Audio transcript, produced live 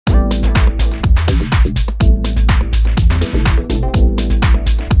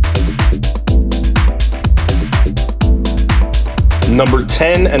Number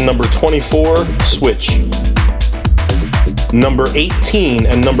 10 and number 24, switch. Number 18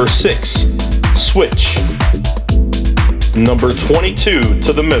 and number 6, switch. Number 22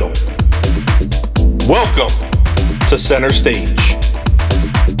 to the middle. Welcome to center stage.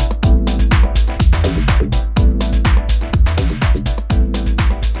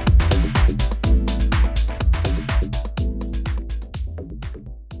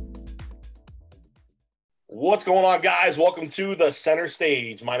 What's going on, guys? Welcome to the center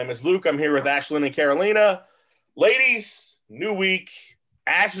stage. My name is Luke. I'm here with Ashlyn and Carolina. Ladies, new week.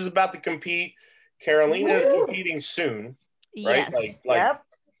 Ash is about to compete. Carolina is competing soon, right? Yes. Like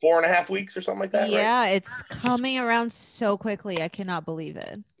 4.5 weeks or something like that, yeah, right? It's coming around so quickly. I cannot believe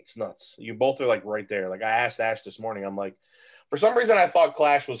it. It's nuts. You both are like right there. Like I asked Ash this morning, I'm like, for some reason I thought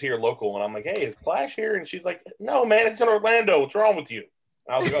Clash was here local. And I'm like, hey, is Clash here? And she's like, no, man, it's in Orlando. What's wrong with you?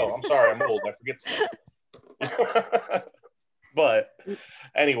 And I was like, oh, I'm sorry. I'm old. I forget stuff. But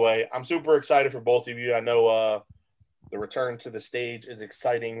anyway, I'm super excited for both of you. I know the return to the stage is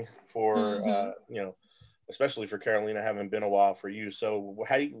exciting for especially for Carolina. Haven't been a while for you. So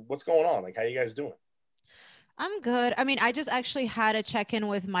what's going on? Like, how you guys doing? I'm good. I mean, I just actually had a check-in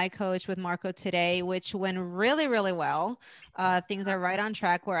with my coach, with Marco today, which went really, really well. Things are right on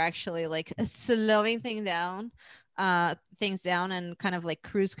track. We're actually like slowing things down and kind of like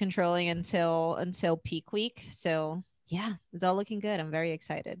cruise controlling until peak week. So yeah, it's all looking good. I'm very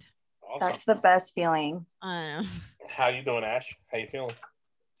excited. Awesome. That's the best feeling. I know. How you doing, Ash? How you feeling?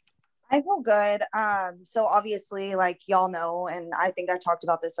 I feel good. So obviously, like y'all know, and I think I talked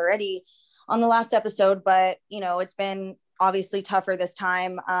about this already on the last episode, but it's been obviously tougher this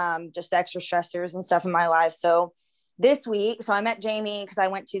time, just the extra stressors and stuff in my life. So this week, I met Jamie because I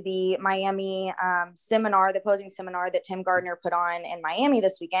went to the Miami seminar, the posing seminar that Tim Gardner put on in Miami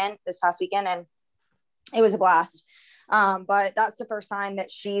this past weekend, and it was a blast. But that's the first time that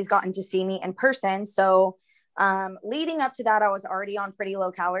she's gotten to see me in person. So leading up to that, I was already on pretty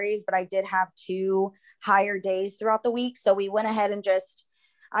low calories, but I did have 2 higher days throughout the week. So we went ahead and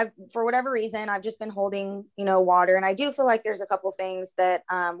for whatever reason, I've just been holding, water. And I do feel like there's a couple things that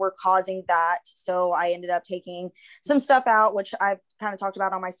were causing that. So I ended up taking some stuff out, which I've kind of talked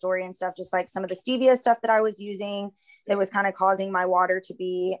about on my story and stuff, just like some of the stevia stuff that I was using that was kind of causing my water to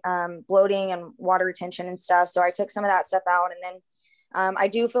be bloating and water retention and stuff. So I took some of that stuff out. And then I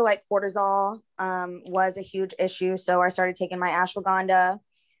do feel like cortisol was a huge issue. So I started taking my ashwagandha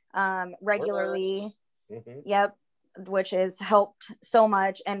regularly. Mm-hmm. Yep. Which has helped so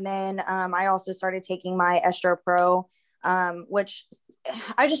much. And then I also started taking my Estro Pro, which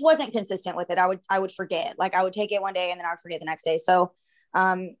I just wasn't consistent with it. I would forget, like I would take it one day and then I would forget the next day. So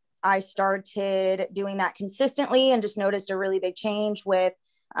I started doing that consistently and just noticed a really big change with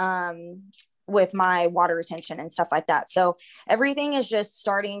my water retention and stuff like that. So everything is just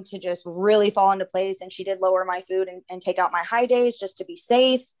starting to just really fall into place. And she did lower my food and take out my high days just to be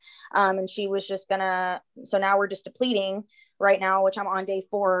safe. And she was just so now we're just depleting right now, which I'm on day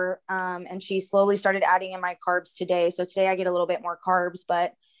 4. And she slowly started adding in my carbs today. So today I get a little bit more carbs,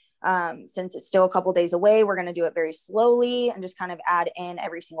 but since it's still a couple days away, we're going to do it very slowly and just kind of add in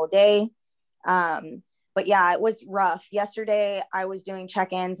every single day. But yeah, it was rough. Yesterday I was doing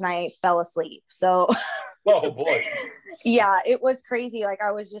check-ins and I fell asleep. So oh boy. Yeah, it was crazy. Like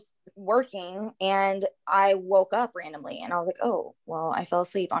I was just working and I woke up randomly and I was like, oh, well, I fell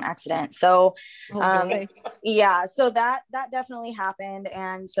asleep on accident. So yeah, so that definitely happened.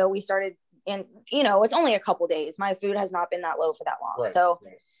 And so we started it's only a couple days. My food has not been that low for that long. Right, so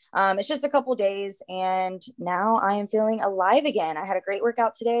right. It's just a couple days and now I am feeling alive again. I had a great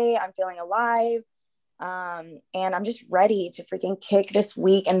workout today. I'm feeling alive. And I'm just ready to freaking kick this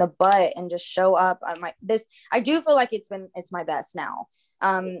week in the butt and just show up on I do feel like it's my best now.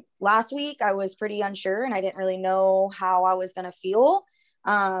 Last week I was pretty unsure and I didn't really know how I was going to feel,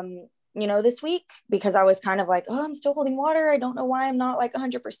 this week, because I was kind of like, oh, I'm still holding water. I don't know why I'm not like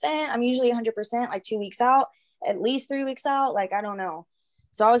 100%. I'm usually 100%, like 2 weeks out, at least 3 weeks out. Like, I don't know.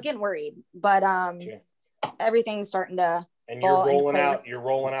 So I was getting worried, but, everything's starting to and you're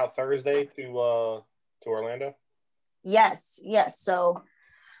rolling out Thursday to Orlando? Yes. So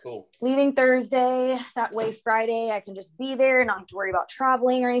cool. Leaving Thursday, that way Friday I can just be there and not have to worry about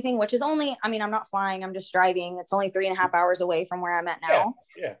traveling or anything, which is I'm not flying, I'm just driving. It's only 3.5 hours away from where I'm at now.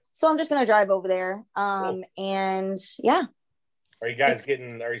 Yeah. So I'm just gonna drive over there. Cool. And yeah. Are you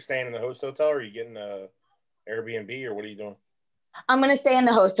staying in the host hotel or are you getting a Airbnb or what are you doing? I'm going to stay in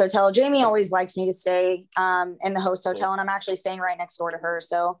the host hotel. Jamie always likes me to stay in the host hotel, and I'm actually staying right next door to her.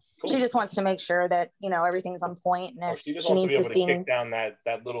 So she just wants to make sure that, everything's on point. And if she just she wants to needs be able to kick down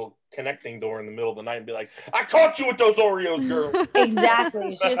that little connecting door in the middle of the night and be like, I caught you with those Oreos, girl.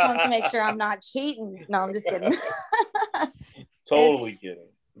 Exactly. She just wants to make sure I'm not cheating. No, I'm just kidding. Totally kidding.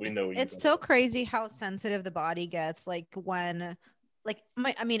 We know it's so crazy how sensitive the body gets, like when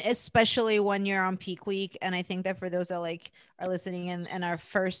especially when you're on peak week. And I think that for those that like are listening and are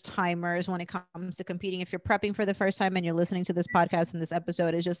first timers when it comes to competing, if you're prepping for the first time and you're listening to this podcast and this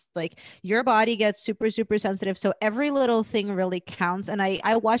episode, is just like your body gets super, super sensitive. So every little thing really counts. And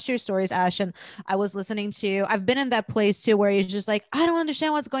I watched your stories, Ash, and I've been in that place too, where you're just like, I don't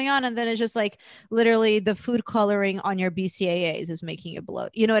understand what's going on. And then it's just like literally the food coloring on your BCAAs is making you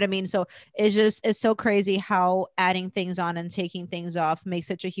bloat. You know what I mean? So it's so crazy how adding things on and taking things off makes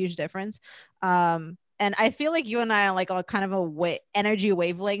such a huge difference. And I feel like you and I are like a kind of a energy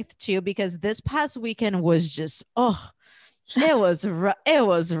wavelength too, because this past weekend was just, it was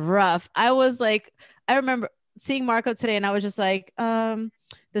rough. I remember seeing Marco today and I was just like,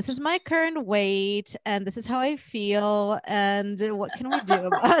 this is my current weight and this is how I feel. And what can we do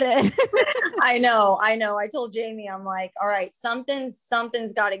about it? I know. I told Jamie, I'm like, all right, something's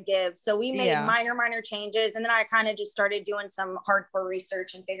got to give. So we made minor changes. And then I kind of just started doing some hardcore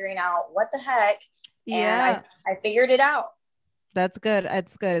research and figuring out what the heck. Yeah. And I figured it out. That's good.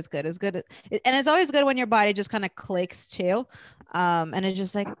 It's good. And it's always good when your body just kind of clicks too. And it's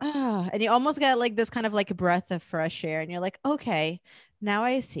just like, and you almost get like this kind of like a breath of fresh air and you're like, okay, now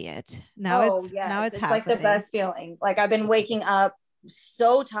I see it. Now it's happening. Like the best feeling. Like I've been waking up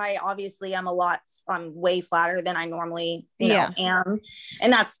so tight. Obviously I'm way flatter than I normally am,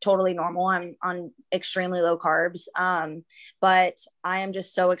 and that's totally normal. I'm on extremely low carbs, but I am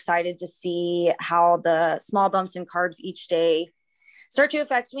just so excited to see how the small bumps in carbs each day start to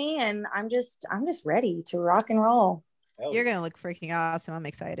affect me, and I'm just ready to rock and roll. You're gonna look freaking awesome. I'm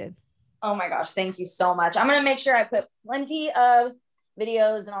excited. Oh my gosh, thank you so much. I'm gonna make sure I put plenty of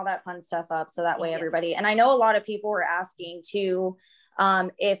videos and all that fun stuff up, so that way everybody, and I know a lot of people were asking too,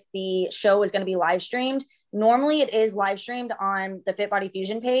 if the show is going to be live streamed. Normally it is live streamed on the Fit Body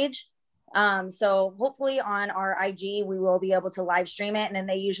Fusion page, so hopefully on our IG we will be able to live stream it, and then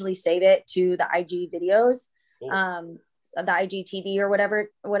they usually save it to the IG videos, the IGTV or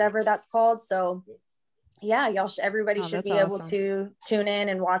whatever that's called. So yeah, everybody should be able to tune in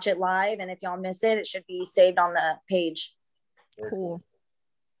and watch it live, and if y'all miss it, it should be saved on the page. Cool.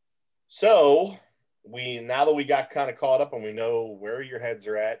 So now that we got kind of caught up and we know where your heads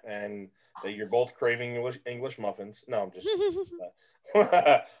are at and that you're both craving English muffins. No, I'm just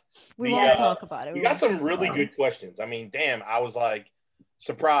we won't talk about it. We got some really good questions. I mean, damn, I was like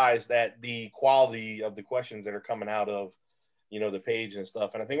surprised at the quality of the questions that are coming out of the page and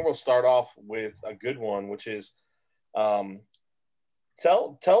stuff. And I think we'll start off with a good one, which is tell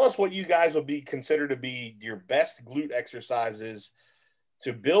us what you guys would be considered to be your best glute exercises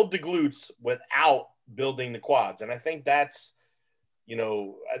to build the glutes without building the quads. And I think that's,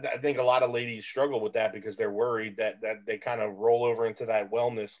 I think a lot of ladies struggle with that because they're worried that they kind of roll over into that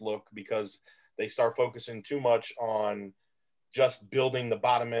wellness look because they start focusing too much on just building the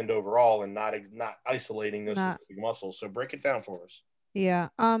bottom end overall and not isolating those specific muscles. So break it down for us. Yeah.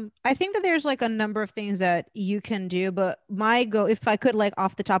 I think that there's like a number of things that you can do, but if I could like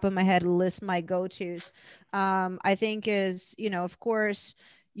off the top of my head list my go-tos, I think is, of course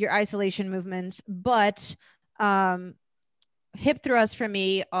your isolation movements, but hip thrusts for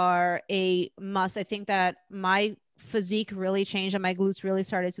me are a must. I think that my physique really changed and my glutes really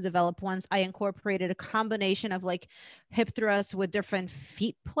started to develop once I incorporated a combination of like hip thrusts with different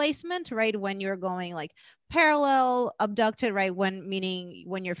feet placement, right? When you're going like parallel, abducted, right? Meaning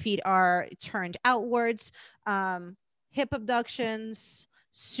when your feet are turned outwards, hip abductions,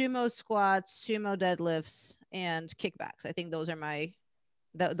 sumo squats, sumo deadlifts, and kickbacks. I think those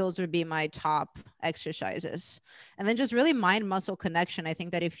would be my top exercises. And then just really mind muscle connection. I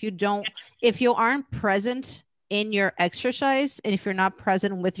think that if you aren't present in your exercise, and if you're not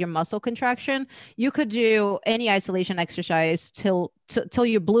present with your muscle contraction, you could do any isolation exercise till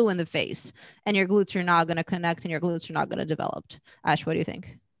you're blue in the face and your glutes are not going to connect and your glutes are not going to develop. Ash, what do you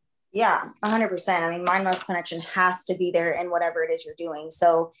think? Yeah, 100%. I mean, mind muscle connection has to be there in whatever it is you're doing.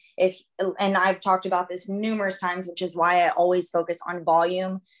 So and I've talked about this numerous times, which is why I always focus on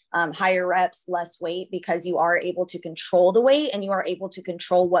volume, higher reps, less weight, because you are able to control the weight and you are able to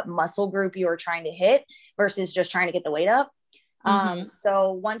control what muscle group you are trying to hit versus just trying to get the weight up.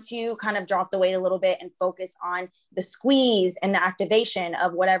 So once you kind of drop the weight a little bit and focus on the squeeze and the activation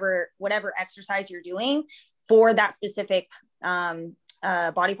of whatever exercise you're doing for that specific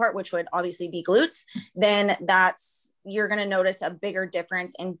body part, which would obviously be glutes, then you're going to notice a bigger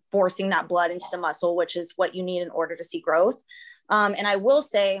difference in forcing that blood into the muscle, which is what you need in order to see growth. And I will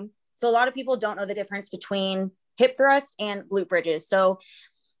say, so a lot of people don't know the difference between hip thrust and glute bridges. So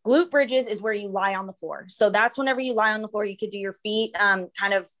glute bridges is where you lie on the floor. So that's whenever you lie on the floor, you could do your feet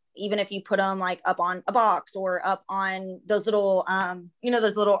kind of, even if you put them like up on a box or up on those little,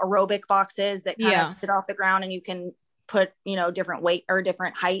 those little aerobic boxes that kind of sit off the ground, and you can put, different weight or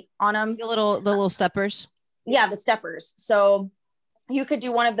different height on them. The little steppers. Yeah, the steppers. So you could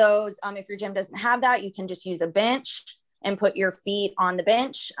do one of those. If your gym doesn't have that, you can just use a bench and put your feet on the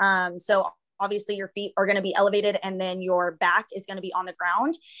bench. So obviously your feet are going to be elevated, and then your back is going to be on the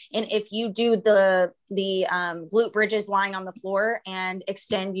ground. And if you do the glute bridges lying on the floor and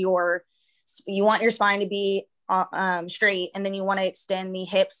extend you want your spine to be straight, and then you want to extend the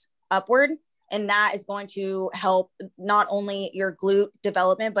hips upward. And that is going to help not only your glute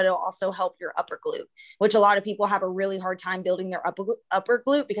development, but it'll also help your upper glute, which a lot of people have a really hard time building their upper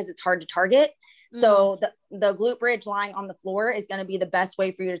glute because it's hard to target. So the glute bridge lying on the floor is going to be the best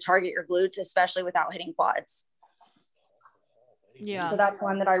way for you to target your glutes, especially without hitting quads. Yeah. So that's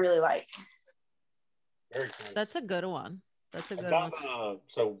one that I really like. Very cool. That's a good one. One.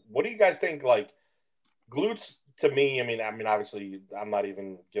 So what do you guys think? Like glutes to me, I mean, obviously I'm not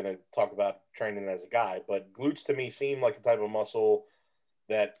even going to talk about training as a guy, but glutes to me seem like a type of muscle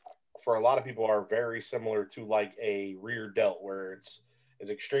that for a lot of people are very similar to like a rear delt, where it's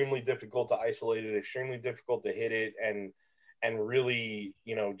extremely difficult to isolate it, extremely difficult to hit it, and really,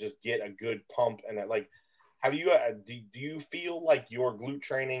 just get a good pump. And like, have you, do you feel like your glute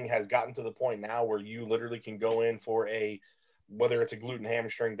training has gotten to the point now where you literally can go in for whether it's a glute and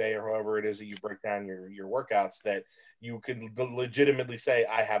hamstring day or however it is that you break down your workouts, that you could legitimately say,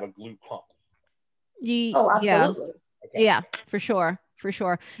 I have a glute pump? Oh, absolutely. Yeah. Okay. Yeah, for sure.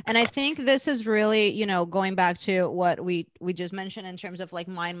 And I think this is really, going back to what we just mentioned in terms of like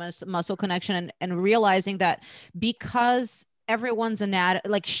mind muscle connection, and realizing that because everyone's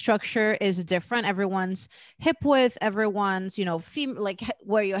structure is different. Everyone's hip width, everyone's, femur, like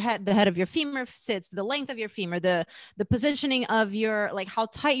where the head of your femur sits, the length of your femur, the positioning of your, like how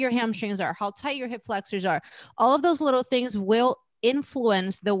tight your hamstrings are, how tight your hip flexors are. All of those little things will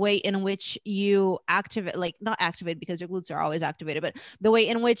influence the way in which you activate, like not activate because your glutes are always activated, but the way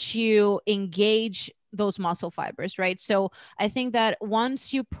in which you engage those muscle fibers, right? So I think that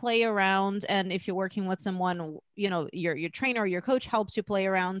once you play around, and if you're working with someone, your trainer or your coach helps you play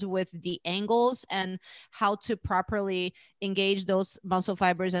around with the angles and how to properly engage those muscle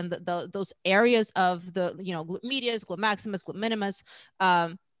fibers and those areas of the, glute medius, glute maximus, glute minimus,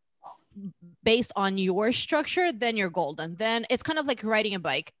 based on your structure, then you're golden. Then it's kind of like riding a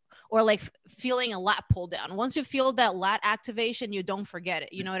bike or like feeling a lat pull down. Once you feel that lat activation, you don't forget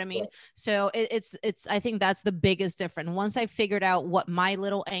it. You know what I mean? So it's I think that's the biggest difference. Once I figured out what my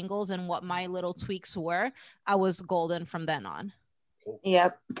little angles and what my little tweaks were, I was golden from then on.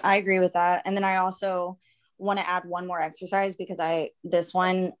 Yep, I agree with that. And then I also want to add one more exercise because this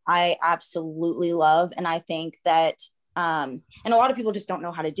one I absolutely love. And I think that and a lot of people just don't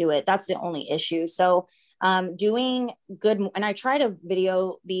know how to do it. That's the only issue. So doing good, and I try to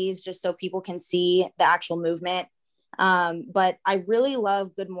video these just so people can see the actual movement. But I really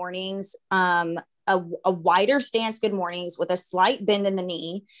love good mornings, a wider stance good mornings with a slight bend in the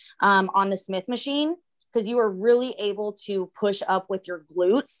knee on the Smith machine, because you are really able to push up with your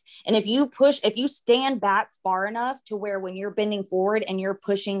glutes. And if you stand back far enough to where when you're bending forward and you're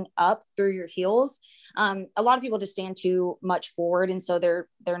pushing up through your heels, a lot of people just stand too much forward. And so they're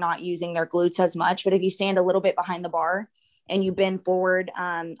not using their glutes as much. But if you stand a little bit behind the bar and you bend forward,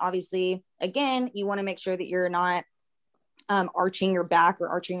 obviously, again, you want to make sure that you're not arching your back or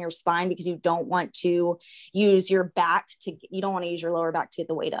arching your spine, because you don't want to use your back you don't want to use your lower back to get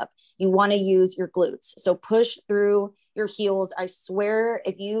the weight up. You want to use your glutes. So push through your heels. I swear,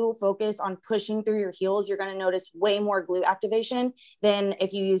 if you focus on pushing through your heels, you're going to notice way more glute activation than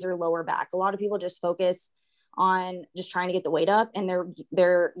if you use your lower back. A lot of people just focus on just trying to get the weight up, and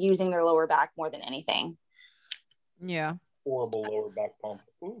they're using their lower back more than anything. Yeah. Horrible lower back pump.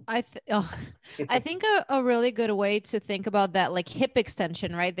 I think a really good way to think about that, like hip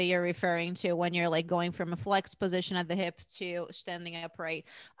extension, right, that you're referring to when you're like going from a flex position at the hip to standing upright.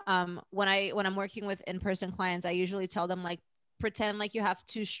 When I'm working with in-person clients, I usually tell them, like, pretend like you have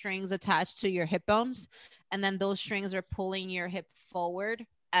two strings attached to your hip bones, and then those strings are pulling your hip forward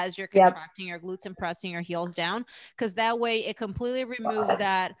as you're contracting your glutes and pressing your heels down, because that way it completely removes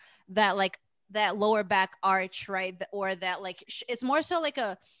that like that lower back arch, right? Or that like it's more so like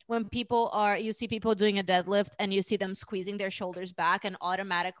a when you see people doing a deadlift and you see them squeezing their shoulders back and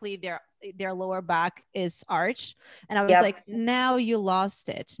automatically their lower back is arched. And I was like, now you lost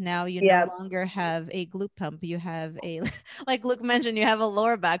it. Now you no longer have a glute pump. You have a like Luke mentioned, you have a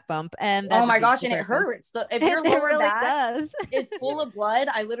lower back bump. And oh my gosh, and it hurts. So if your lower really back is full of blood,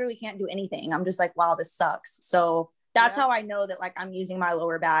 I literally can't do anything. I'm just like, wow, this sucks. So that's how I know that like I'm using my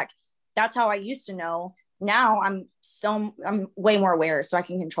lower back. That's how I used to know. Now I'm way more aware, so I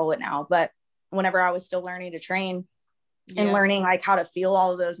can control it now. But whenever I was still learning to train and learning like how to feel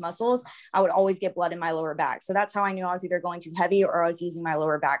all of those muscles, I would always get blood in my lower back. So that's how I knew I was either going too heavy or I was using my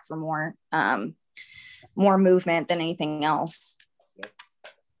lower back for more movement than anything else.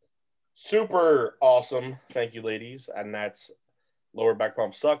 Super awesome. Thank you, ladies. And that's lower back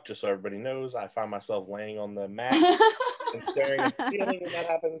pump suck. Just so everybody knows, I find myself laying on the mat and staring at the ceiling when that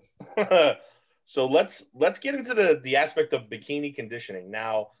happens. So let's get into the aspect of bikini conditioning.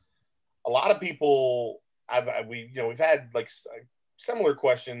 Now, a lot of people we've had like similar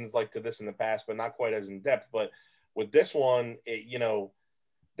questions like to this in the past, but not quite as in depth. But with this one,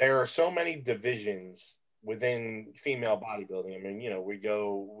 there are so many divisions within female bodybuilding. I mean,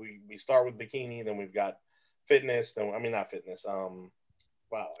 we start with bikini, then we've got fitness, not fitness. Wellness.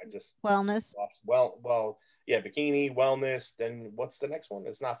 Bikini, wellness. Then what's the next one?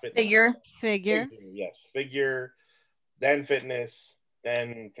 It's not fitness. Figure. Yes, figure. Then fitness.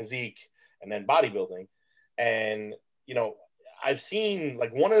 Then physique, and then bodybuilding. And I've seen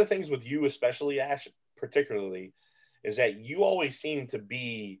like one of the things with you, especially Ash, particularly, is that you always seem to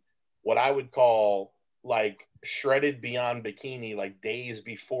be what I would call like shredded beyond bikini, like days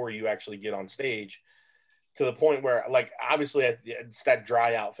before you actually get on stage, to the point where like obviously it's that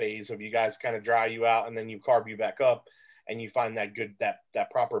dry out phase of you guys kind of dry you out and then you carb you back up and you find that good that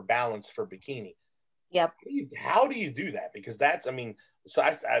proper balance for bikini. Yep. How do you do that? Because that's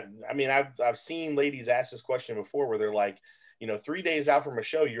I've seen ladies ask this question before where they're like, 3 days out from a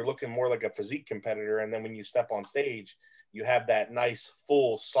show, you're looking more like a physique competitor. And then when you step on stage, you have that nice,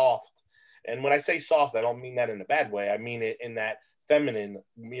 full, soft. And when I say soft, I don't mean that in a bad way. I mean it in that feminine,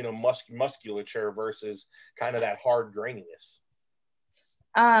 musculature versus kind of that hard graininess.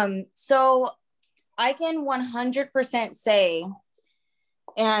 So I can 100% say,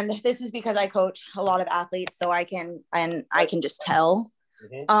 and this is because I coach a lot of athletes, so I can just tell.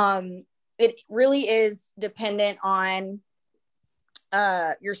 Mm-hmm. It really is dependent on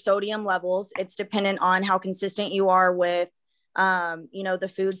your sodium levels. It's dependent on how consistent you are with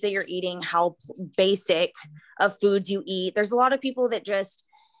the foods that you're eating, how basic of foods you eat. There's a lot of people that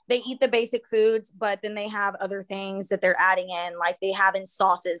they eat the basic foods, but then they have other things that they're adding in, like they have in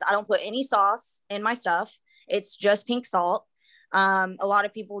sauces. I don't put any sauce in my stuff. It's just pink salt. A lot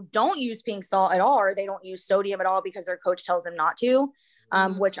of people don't use pink salt at all, or they don't use sodium at all because their coach tells them not to,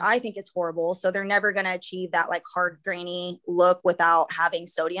 which I think is horrible. So they're never going to achieve that like hard grainy look without having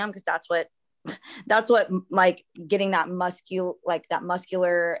sodium, because that's what like getting that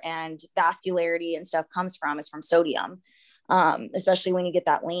muscular and vascularity and stuff comes from, is from sodium, especially when you get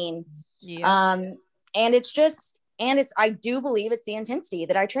that lean. And I do believe it's the intensity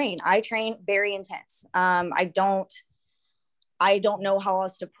that I train. I train very intense. I don't know how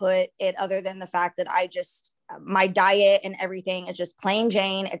else to put it other than the fact that my diet and everything is just plain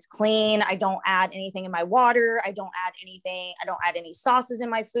Jane. It's clean. I don't add anything in my water. I don't add any sauces in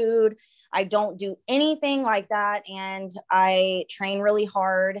my food. I don't do anything like that. And I train really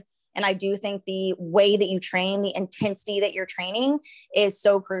hard. And I do think the way that you train, the intensity that you're training, is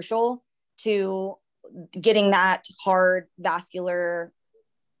so crucial to getting that hard vascular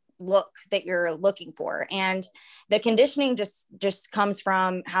look that you're looking for. And the conditioning just comes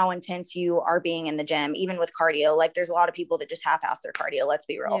from how intense you are being in the gym. Even with cardio, like there's a lot of people that just half-ass their cardio, let's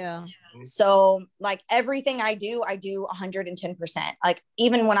be real. Yeah. So like everything I do 110%. Like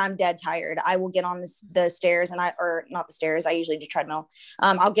even when I'm dead tired, I will get on the stairs or not the stairs, I usually do treadmill.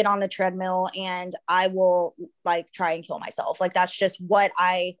 I'll get on the treadmill and I will like try and kill myself. Like that's just what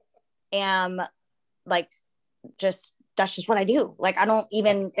I am, like that's just what I do. Like, I don't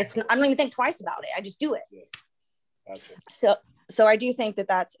even think twice about it. I just do it. Yeah. Gotcha. So I do think that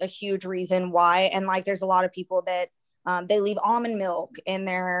that's a huge reason why. And like, there's a lot of people that they leave almond milk in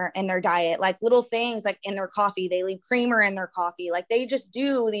their diet, like little things like in their coffee, they leave creamer in their coffee. Like they just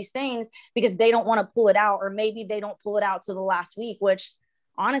do these things because they don't want to pull it out, or maybe they don't pull it out to the last week, which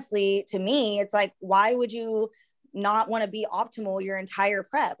honestly, to me, it's like, why would you not want to be optimal your entire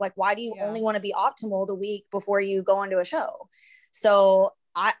prep? Like, why do you only want to be optimal the week before you go into a show? So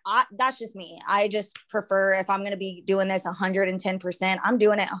I that's just me. I just prefer, if I'm going to be doing this 110%, I'm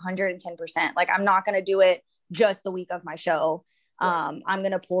doing it 110%. Like, I'm not going to do it just the week of my show. I'm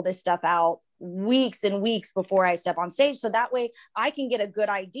going to pull this stuff out weeks and weeks before I step on stage. So that way I can get a good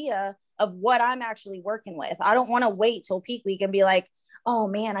idea of what I'm actually working with. I don't want to wait till peak week and be like, oh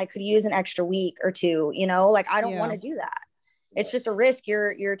man, I could use an extra week or two, you know, like I don't want to do that. It's just a risk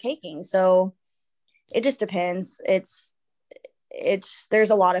you're taking. So it just depends. There's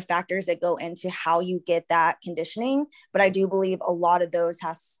a lot of factors that go into how you get that conditioning, but I do believe a lot of those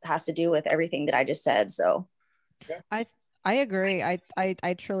has to do with everything that I just said. So I agree.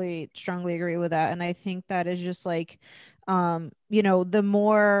 I truly strongly agree with that. And I think that is just like, the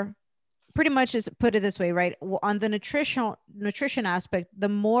more, pretty much, is put it this way, right? On the nutrition aspect, the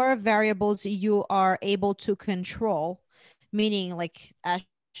more variables you are able to control, meaning, like Ash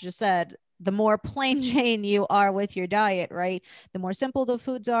just said, the more plain Jane you are with your diet, right? The more simple the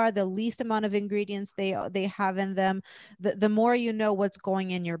foods are, the least amount of ingredients they have in them, the more you know what's going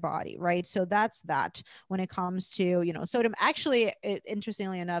in your body, right? So that's that. When it comes to, sodium, actually,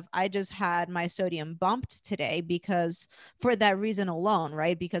 interestingly enough, I just had my sodium bumped today because, for that reason alone,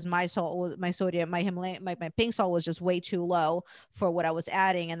 right? Because my sodium, my Himalayan, my pink salt was just way too low for what I was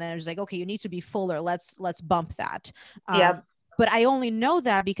adding, and then it was like, okay, you need to be fuller. Let's bump that. But I only know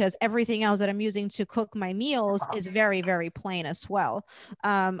that because everything else that I'm using to cook my meals is very, very plain as well.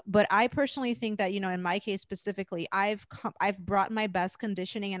 But I personally think that, in my case specifically, I've brought my best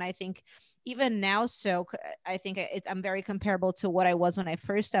conditioning, and I think even now, so I think I'm very comparable to what I was when I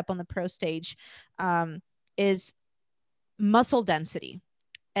first stepped on the pro stage, is muscle density.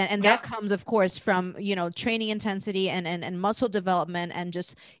 And that comes, of course, from, training intensity and muscle development, and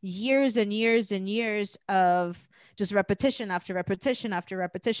just years and years and years of just repetition after repetition after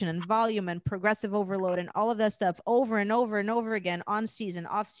repetition, and volume and progressive overload and all of that stuff over and over and over again, on season,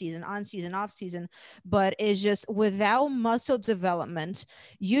 off season, on season, off season. But it's just, without muscle development,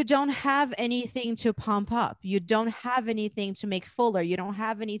 you don't have anything to pump up. You don't have anything to make fuller. You don't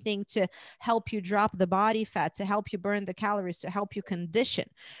have anything to help you drop the body fat, to help you burn the calories, to help you condition.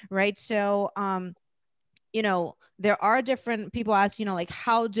 Right. So, there are different people ask, like,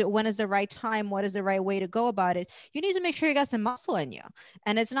 when is the right time? What is the right way to go about it? You need to make sure you got some muscle in you.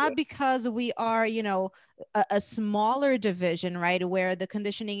 And it's not because we are, a smaller division, right, where the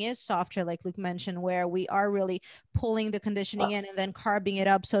conditioning is softer, like Luke mentioned, where we are really pulling the conditioning in and then carbing it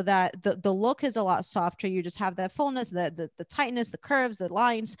up so that the look is a lot softer. You just have that fullness, the tightness, the curves, the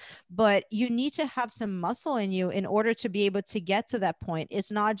lines, but you need to have some muscle in you in order to be able to get to that point.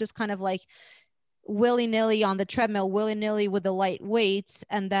 It's not just kind of like willy-nilly on the treadmill, willy-nilly with the light weights,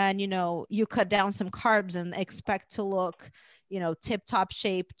 and then you cut down some carbs and expect to look tip-top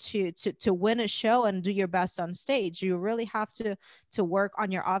shape to win a show and do your best on stage. You really have to work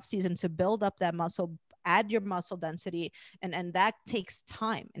on your off season to build up that muscle, add your muscle density, and that takes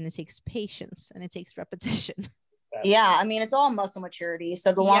time, and it takes patience, and it takes repetition. Yeah, I mean, it's all muscle maturity.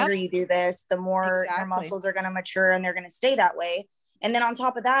 So the longer you do this, the more your muscles are going to mature, and they're going to stay that way. And then on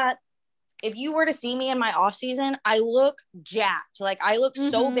top of that, if you were to see me in my off season, I look jacked. Like, I look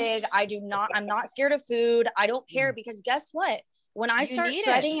so big. I'm not scared of food. I don't care, because guess what? When I start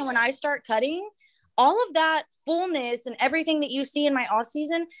shredding and when I start cutting, all of that fullness and everything that you see in my off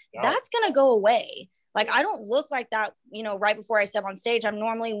season, that's going to go away. Like, I don't look like that, right before I step on stage. I'm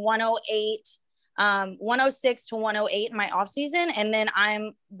normally 108, 106 to 108 in my off season. And then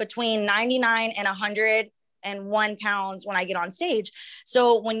I'm between 99 and 101 pounds when I get on stage.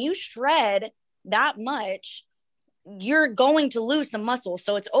 So when you shred that much, you're going to lose some muscle.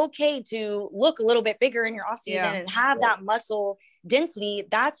 So it's okay to look a little bit bigger in your off season and have that muscle density.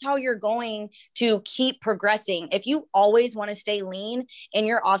 That's how you're going to keep progressing. If you always want to stay lean in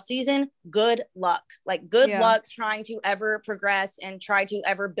your off season, good luck. Like, good luck trying to ever progress and try to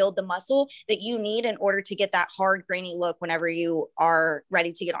ever build the muscle that you need in order to get that hard, grainy look whenever you are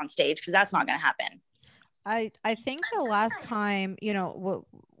ready to get on stage, because that's not going to happen. I think the last time,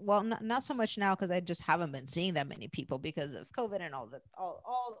 well, not so much now, because I just haven't been seeing that many people because of COVID and all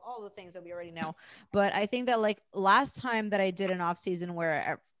the things that we already know. But I think that, like, last time that I did an off season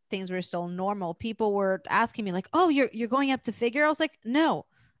where things were still normal, people were asking me like, "Oh, you're going up to figure?" I was like, "No,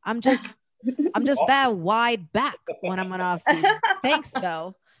 I'm just that wide back when I'm on off season. Thanks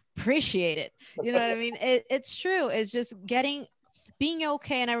though, appreciate it." You know what I mean? It's true. It's just being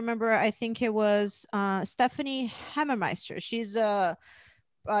okay. And I remember, I think it was Stephanie Hammermeister. She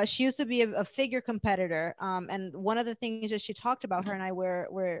used to be a figure competitor. And one of the things that she talked about, her and I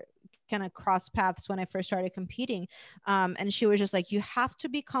were kind of crossed paths when I first started competing. And she was just like, you have to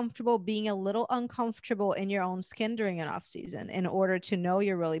be comfortable being a little uncomfortable in your own skin during an off season in order to know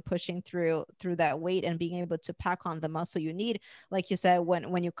you're really pushing through that weight and being able to pack on the muscle you need. Like you said,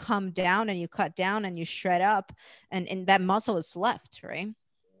 when you come down and you cut down and you shred up, and that muscle is left, right?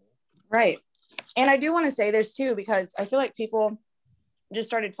 Right. And I do want to say this too, because I feel like people just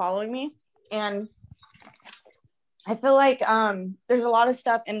started following me, and I feel like there's a lot of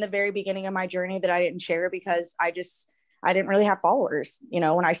stuff in the very beginning of my journey that I didn't share because I didn't really have followers,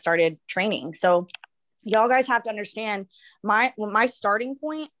 when I started training. So y'all guys have to understand my starting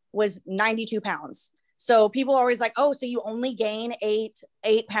point was 92 pounds. So people are always like, oh, so you only gain eight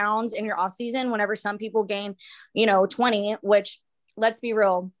pounds in your off season, whenever some people gain, 20, which, let's be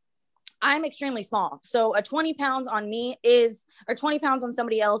real, I'm extremely small. So a 20 pounds on me or 20 pounds on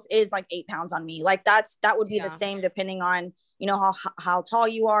somebody else is like 8 pounds on me. Like that would be the same depending on, how tall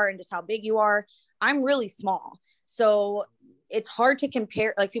you are and just how big you are. I'm really small. So it's hard to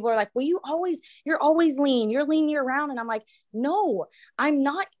compare. Like people are like, well, you're always lean. You're lean year round. And I'm like, no, I'm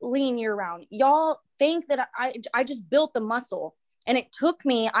not lean year round. Y'all think that I just built the muscle, and it took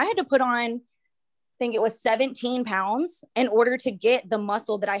me, I had to put on, think it was 17 pounds in order to get the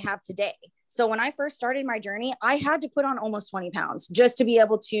muscle that I have today. So when I first started my journey, I had to put on almost 20 pounds just to be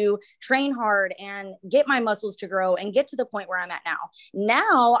able to train hard and get my muscles to grow and get to the point where I'm at now.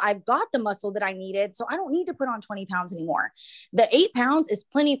 Now I've got the muscle that I needed, so I don't need to put on 20 pounds anymore. The 8 pounds is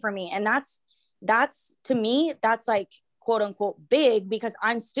plenty for me. And that's to me, that's like, quote unquote, big, because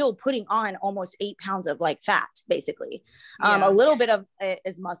I'm still putting on almost 8 pounds of like fat, basically. A little bit of it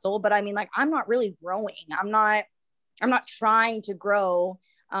is muscle, but I mean, like, I'm not really growing. I'm not trying to grow.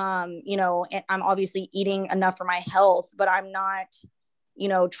 And I'm obviously eating enough for my health, but I'm not,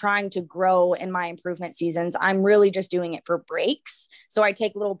 trying to grow in my improvement seasons. I'm really just doing it for breaks. So I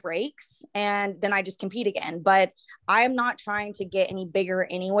take little breaks and then I just compete again, but I'm not trying to get any bigger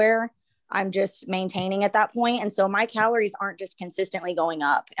anywhere. I'm just maintaining at that point. And so my calories aren't just consistently going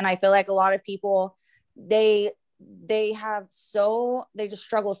up. And I feel like a lot of people, they just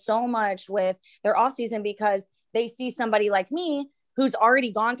struggle so much with their off season because they see somebody like me who's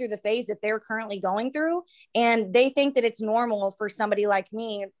already gone through the phase that they're currently going through. And they think that it's normal for somebody like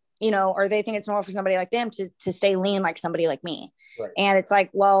me, or they think it's normal for somebody like them to stay lean like somebody like me. Right. And it's like,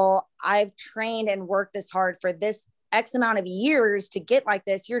 well, I've trained and worked this hard for this X amount of years to get like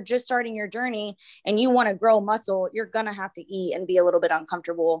this. You're just starting your journey and you want to grow muscle. You're going to have to eat and be a little bit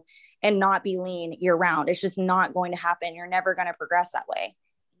uncomfortable and not be lean year round. It's just not going to happen. You're never going to progress that way.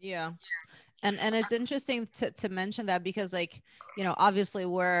 Yeah. And it's interesting to mention that because obviously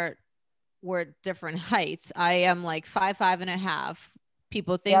we're different heights. I am like 5'5.5".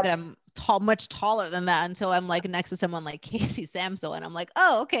 People think that I'm much taller than that until I'm like next to someone like Casey Samsel. And I'm like,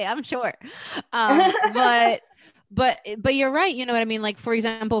 oh, okay, I'm short. But you're right. You know what I mean? Like, for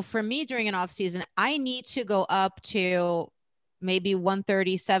example, for me during an off season, I need to go up to maybe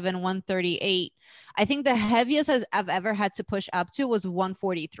 137, 138. I think the heaviest I've ever had to push up to was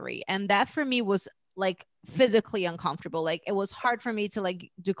 143. And that for me was like physically uncomfortable. Like it was hard for me to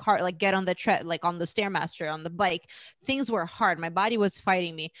like do get on the tread, like on the Stairmaster, on the bike. Things were hard. My body was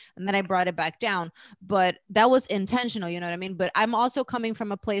fighting me. And then I brought it back down, but that was intentional. You know what I mean? But I'm also coming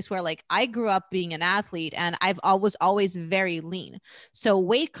from a place where like I grew up being an athlete and I've always very lean. So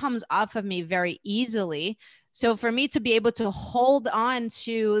weight comes off of me very easily. So for me to be able to hold on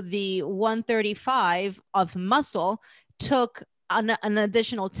to the 135 of muscle took an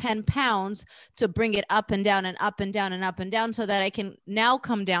additional 10 pounds to bring it up and down and up and down and up and down so that I can now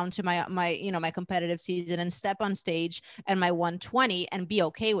come down to my competitive season and step on stage and my 120 and be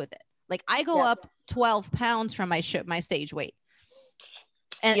okay with it. Like I go up 12 pounds from my stage weight.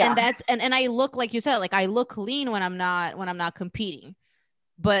 And that's, and I look, like you said, like I look lean when I'm not competing,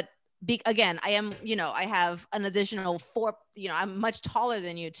 but again, I am, I have an additional 4, I'm much taller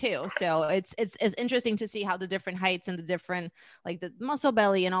than you too. So it's interesting to see how the different heights and the different, like the muscle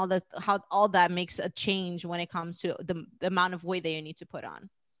belly and all this, how all that makes a change when it comes to the amount of weight that you need to put on.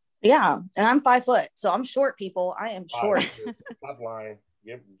 Yeah. And I'm 5 foot. So I'm short, people. I am short. Stop lying.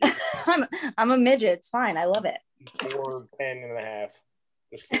 I'm a midget. It's fine. I love it. 4'10" and a half.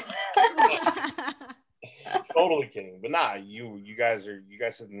 Just kidding. Totally kidding, but nah, you guys hit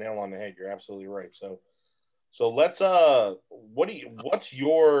the nail on the head. You're absolutely right. So let's what's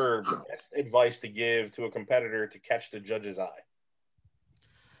your advice to give to a competitor to catch the judge's eye?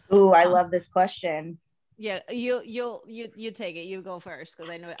 Ooh, I love this question. Yeah, you take it. You go first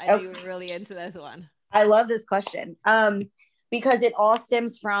because I know you were really into this one. I love this question because it all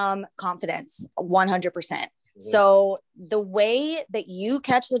stems from confidence, 100%. So the way that you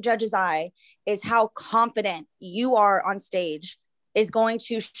catch the judge's eye is how confident you are on stage is going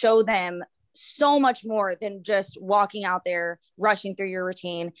to show them so much more than just walking out there, rushing through your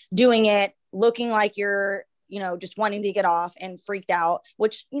routine, doing it, looking like you're, just wanting to get off and freaked out,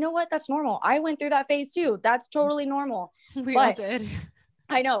 which, you know what, that's normal. I went through that phase too. That's totally normal. We all did.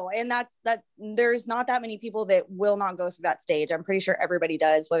 I know. And that there's not that many people that will not go through that stage. I'm pretty sure everybody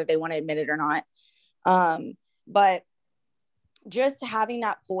does, whether they want to admit it or not. But just having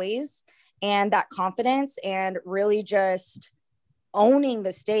that poise and that confidence and really just owning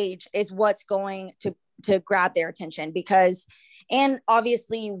the stage is what's going to grab their attention, because, and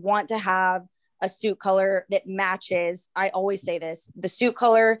obviously you want to have a suit color that matches. I always say this, the suit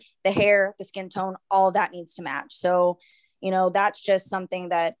color, the hair, the skin tone, all that needs to match. So, that's just something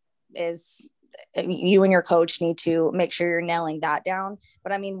that is, you and your coach need to make sure you're nailing that down.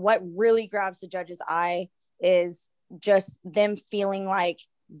 But I mean, what really grabs the judge's eye is just them feeling like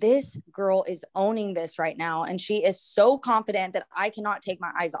this girl is owning this right now. And she is so confident that I cannot take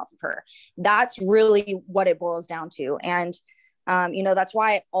my eyes off of her. That's really what it boils down to. And, that's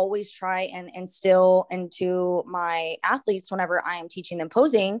why I always try and instill into my athletes whenever I am teaching them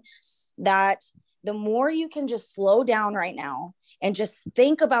posing, that the more you can just slow down right now and just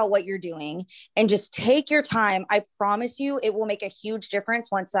think about what you're doing and just take your time, I promise you it will make a huge difference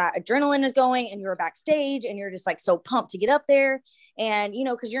once that adrenaline is going and you're backstage and you're just like so pumped to get up there. And,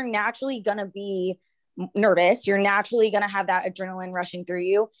 because you're naturally going to be nervous, you're naturally going to have that adrenaline rushing through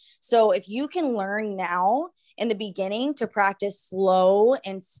you. So if you can learn now in the beginning to practice slow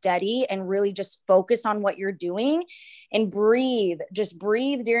and steady and really just focus on what you're doing and just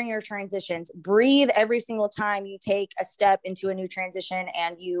breathe during your transitions, breathe every single time you take a step into a new transition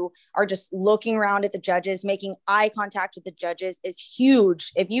and you are just looking around at the judges, making eye contact with the judges is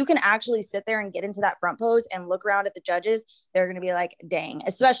huge. If you can actually sit there and get into that front pose and look around at the judges, they're going to be like, dang,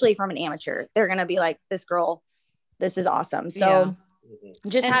 especially from an amateur, they're going to be like, this girl, this is awesome. So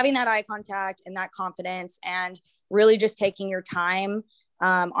just having that eye contact and that confidence and really just taking your time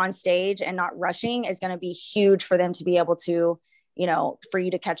on stage and not rushing is going to be huge for them to be able to, for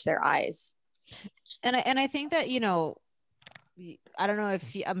you to catch their eyes. And I think that, I don't know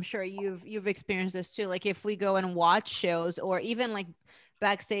if I'm sure you've experienced this too. Like if we go and watch shows or even like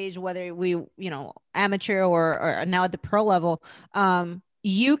backstage, whether we, amateur or now at the pro level,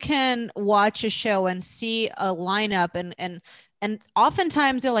 you can watch a show and see a lineup and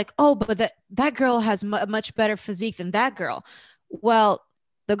oftentimes they're like, oh, but that girl has a much better physique than that girl. Well,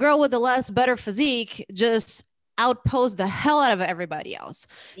 the girl with the less better physique just outpose the hell out of everybody else.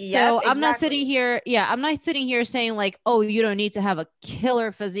 Yep, so exactly. I'm not sitting here saying like, oh, you don't need to have a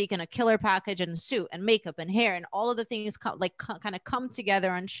killer physique and a killer package and suit and makeup and hair and all of the things kind of come together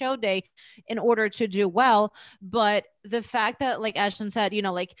on show day in order to do well. But the fact that, like Ashlyn said,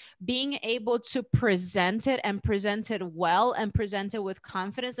 like being able to present it and present it well and present it with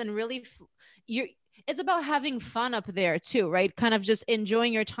confidence and really it's about having fun up there too, right? Kind of just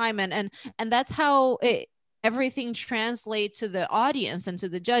enjoying your time and that's how everything translates to the audience and to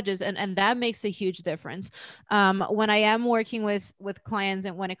the judges. And that makes a huge difference. When I am working with clients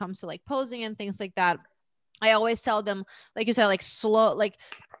and when it comes to like posing and things like that, I always tell them, like you said, like slow, like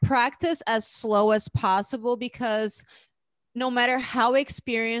practice as slow as possible, because no matter how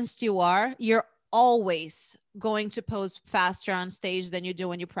experienced you are, you're always going to pose faster on stage than you do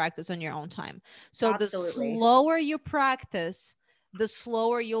when you practice on your own time. So Absolutely. The slower you practice, the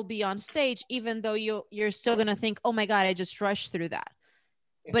slower you'll be on stage, even though you're still going to think, oh my God, I just rushed through that.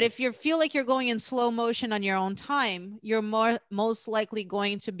 But if you feel like you're going in slow motion on your own time, you're most likely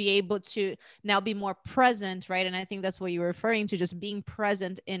going to be able to now be more present, right? And I think that's what you're referring to, just being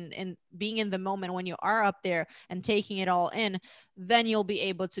present in being in the moment when you are up there and taking it all in. Then you'll be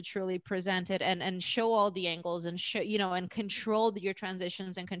able to truly present it and show all the angles and show, and control your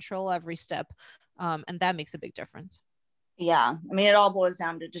transitions and control every step. And that makes a big difference. Yeah. I mean, it all boils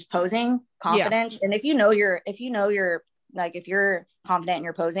down to just posing, confidence. Yeah. And if you're like, if you're confident in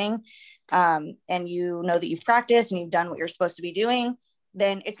your posing, and you know that you've practiced and you've done what you're supposed to be doing,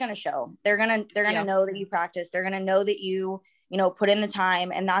 then it's going to show. They're going to know that you practice. They're going to know that you put in the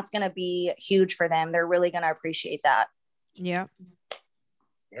time, and that's going to be huge for them. They're really going to appreciate that. Yeah.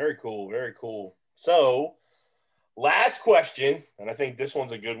 Very cool. Very cool. So last question, and I think this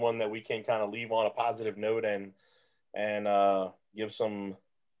one's a good one that we can kind of leave on a positive note and give some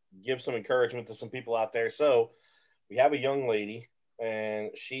encouragement to some people out there. So we have a young lady,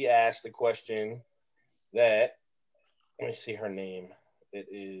 and she asked the question that, let me see her name. It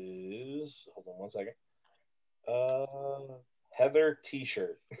is, hold on one second. Heather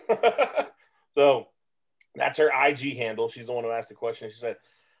T-shirt. So That's her IG handle. She's the one who asked the question. She said,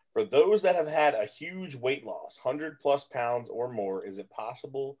 for those that have had a huge weight loss, 100 plus pounds or more, is it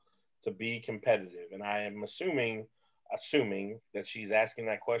possible to be competitive? And I am assuming that she's asking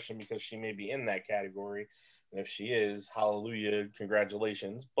that question because she may be in that category. And if she is, hallelujah,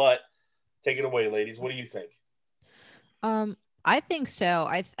 congratulations. But take it away, ladies. What do you think? I think so.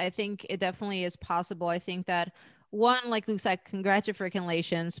 I think it definitely is possible. I think that one, like Luke said,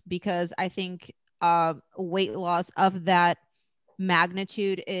 congratulations, because I think weight loss of that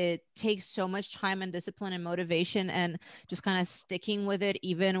magnitude, it takes so much time and discipline and motivation and just kind of sticking with it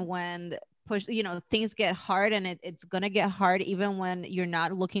even when things get hard, and it's gonna get hard even when you're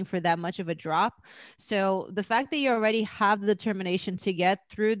not looking for that much of a drop. So the fact that you already have the determination to get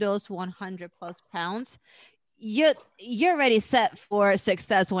through those 100 plus pounds, you're already set for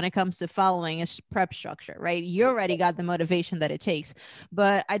success when it comes to following a prep structure, right? You already got the motivation that it takes.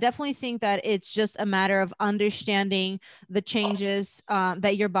 But I definitely think that it's just a matter of understanding the changes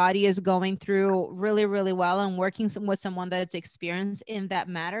that your body is going through really, really well, and working with someone that's experienced in that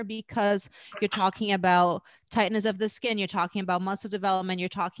matter, because you're talking about tightness of the skin, you're talking about muscle development, you're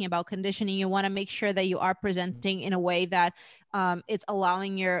talking about conditioning. You want to make sure that you are presenting in a way that it's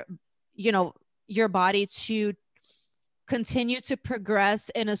allowing your body to continue to progress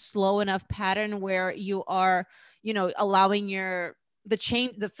in a slow enough pattern where you are, allowing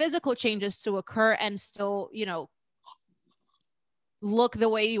the physical changes to occur and still, look the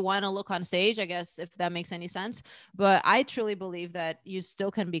way you want to look on stage, I guess, if that makes any sense. But I truly believe that you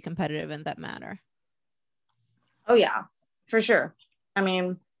still can be competitive in that manner. Oh yeah, for sure. I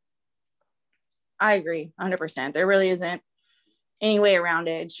mean, I agree 100%. There really isn't any way around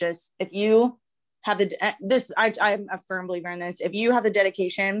it. It's just, if you have I'm a firm believer in this. If you have the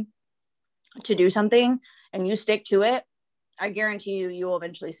dedication to do something and you stick to it, I guarantee you will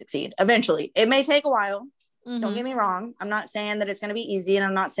eventually succeed. Eventually. It may take a while. Mm-hmm. Don't get me wrong. I'm not saying that it's going to be easy, and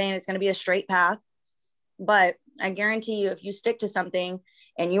I'm not saying it's going to be a straight path, but I guarantee you, if you stick to something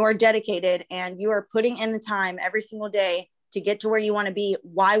and you are dedicated and you are putting in the time every single day to get to where you want to be,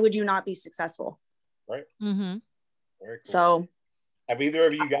 why would you not be successful? Right. Mm-hmm. Very cool. So, have either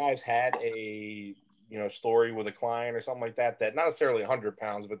of you guys had a story with a client or something like that not necessarily 100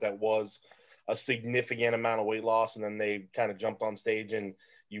 pounds, but that was a significant amount of weight loss, and then they kind of jumped on stage and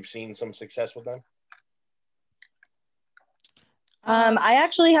you've seen some success with them? I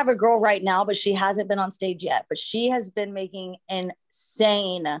actually have a girl right now, but she hasn't been on stage yet, but she has been making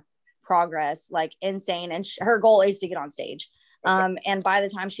insane progress, like insane. And her goal is to get on stage. Okay. And by the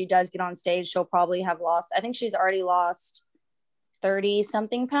time she does get on stage, she'll probably have lost, I think she's already lost 30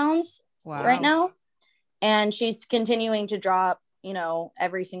 something pounds right now. And she's continuing to drop,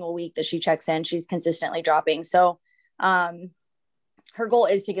 every single week that she checks in, she's consistently dropping. So, her goal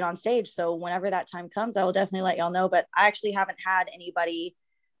is to get on stage. So whenever that time comes, I will definitely let y'all know, but I actually haven't had anybody,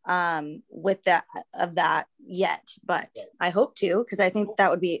 with that yet, but I hope to, because I think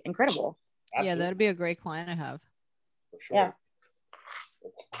that would be incredible. Absolutely. Yeah. That'd be a great client to have. For sure. Yeah.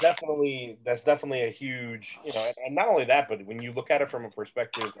 That's definitely a huge, and not only that, but when you look at it from a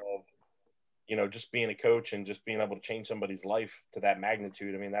perspective of, just being a coach and just being able to change somebody's life to that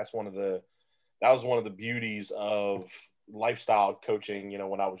magnitude. I mean, that was one of the beauties of lifestyle coaching,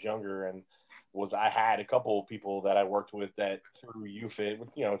 when I was younger, and I had a couple of people that I worked with that through UFIT,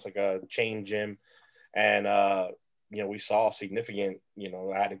 it's like a chain gym. And, we saw significant,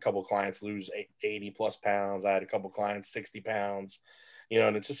 I had a couple of clients lose 80 plus pounds. I had a couple of clients, 60 pounds,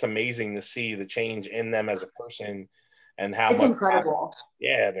 and it's just amazing to see the change in them as a person and how it's incredible.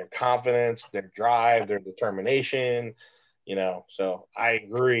 Their confidence, their drive, their determination, so I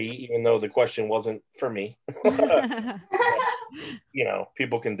agree, even though the question wasn't for me.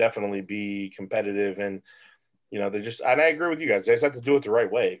 People can definitely be competitive, and and I agree with you guys. They just have to do it the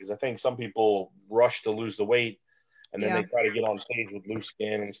right way, because I think some people rush to lose the weight and then they try to get on stage with loose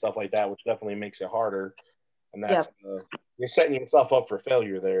skin and stuff like that, which definitely makes it harder. And that's you're setting yourself up for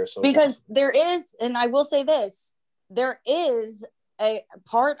failure there. So because there is, and I will say this, there is a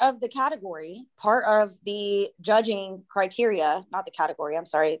part of the category, part of the judging criteria, not the category, I'm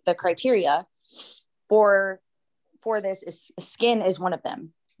sorry, the criteria for this is skin is one of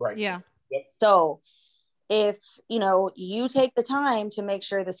them. Right. Yeah. Yep. So if, you take the time to make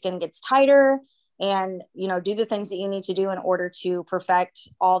sure the skin gets tighter and, do the things that you need to do in order to perfect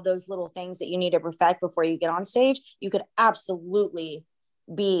all those little things that you need to perfect before you get on stage, you could absolutely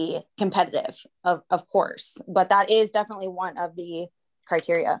be competitive, of course, but that is definitely one of the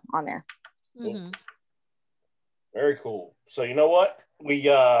criteria on there. Mm-hmm. Very cool. So you know what, we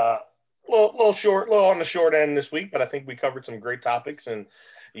little on the short end this week, but I think we covered some great topics, and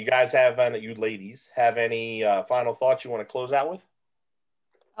You guys have, you ladies, have any final thoughts you want to close out with?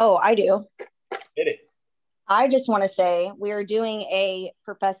 Oh, I do. Hit it. I just want to say we are doing a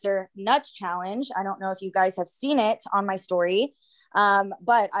Professor Nuts challenge. I don't know if you guys have seen it on my story,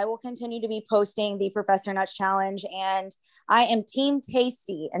 but I will continue to be posting the Professor Nuts challenge, and I am Team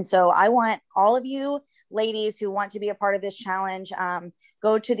Tasty. And so I want all of you ladies who want to be a part of this challenge,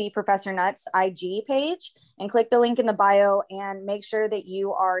 go to the Professor Nuts IG page and click the link in the bio and make sure that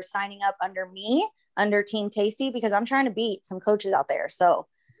you are signing up under me, under Team Tasty, because I'm trying to beat some coaches out there. So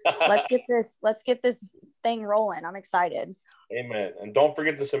let's get this thing rolling. I'm excited. Amen. And don't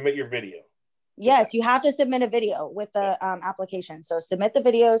forget to submit your video. Yes, you have to submit a video with the application. So submit the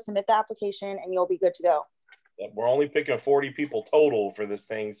video, submit the application, and you'll be good to go. We're only picking 40 people total for this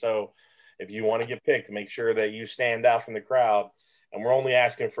thing. So if you want to get picked, make sure that you stand out from the crowd. And we're only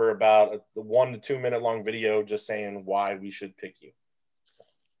asking for about a 1 to 2 minute long video just saying why we should pick you.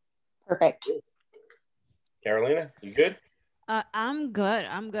 Perfect. Carolina, you good? I'm good.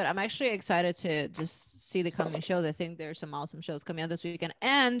 I'm actually excited to just see the coming shows. I think there's some awesome shows coming out this weekend.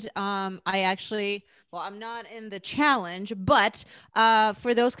 And I'm not in the challenge, but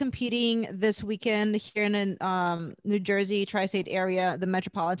for those competing this weekend here in New Jersey, tri-state area, the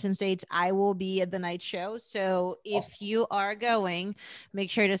metropolitan states, I will be at the night show. So if you are going, make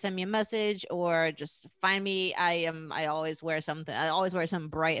sure to send me a message or just find me. I always wear something. I always wear something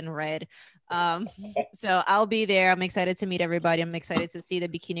bright and red. So I'll be there. I'm excited to meet everybody. I'm excited to see the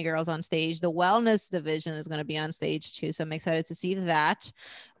bikini girls on stage. The wellness division is going to be on stage too. So I'm excited to see that.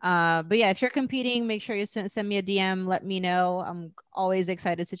 But yeah, if you're competing, make sure you send me a DM. Let me know. I'm always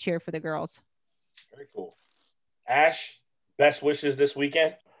excited to cheer for the girls. Very cool. Ash, best wishes this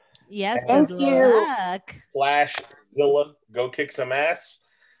weekend. Yes, Thank good you. luck. Flashzilla, go kick some ass.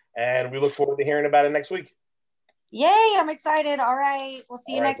 And we look forward to hearing about it next week. Yay, I'm excited. All right. We'll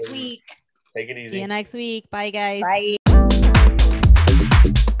see you next week. Take it easy. See you next week. Bye, guys. Bye.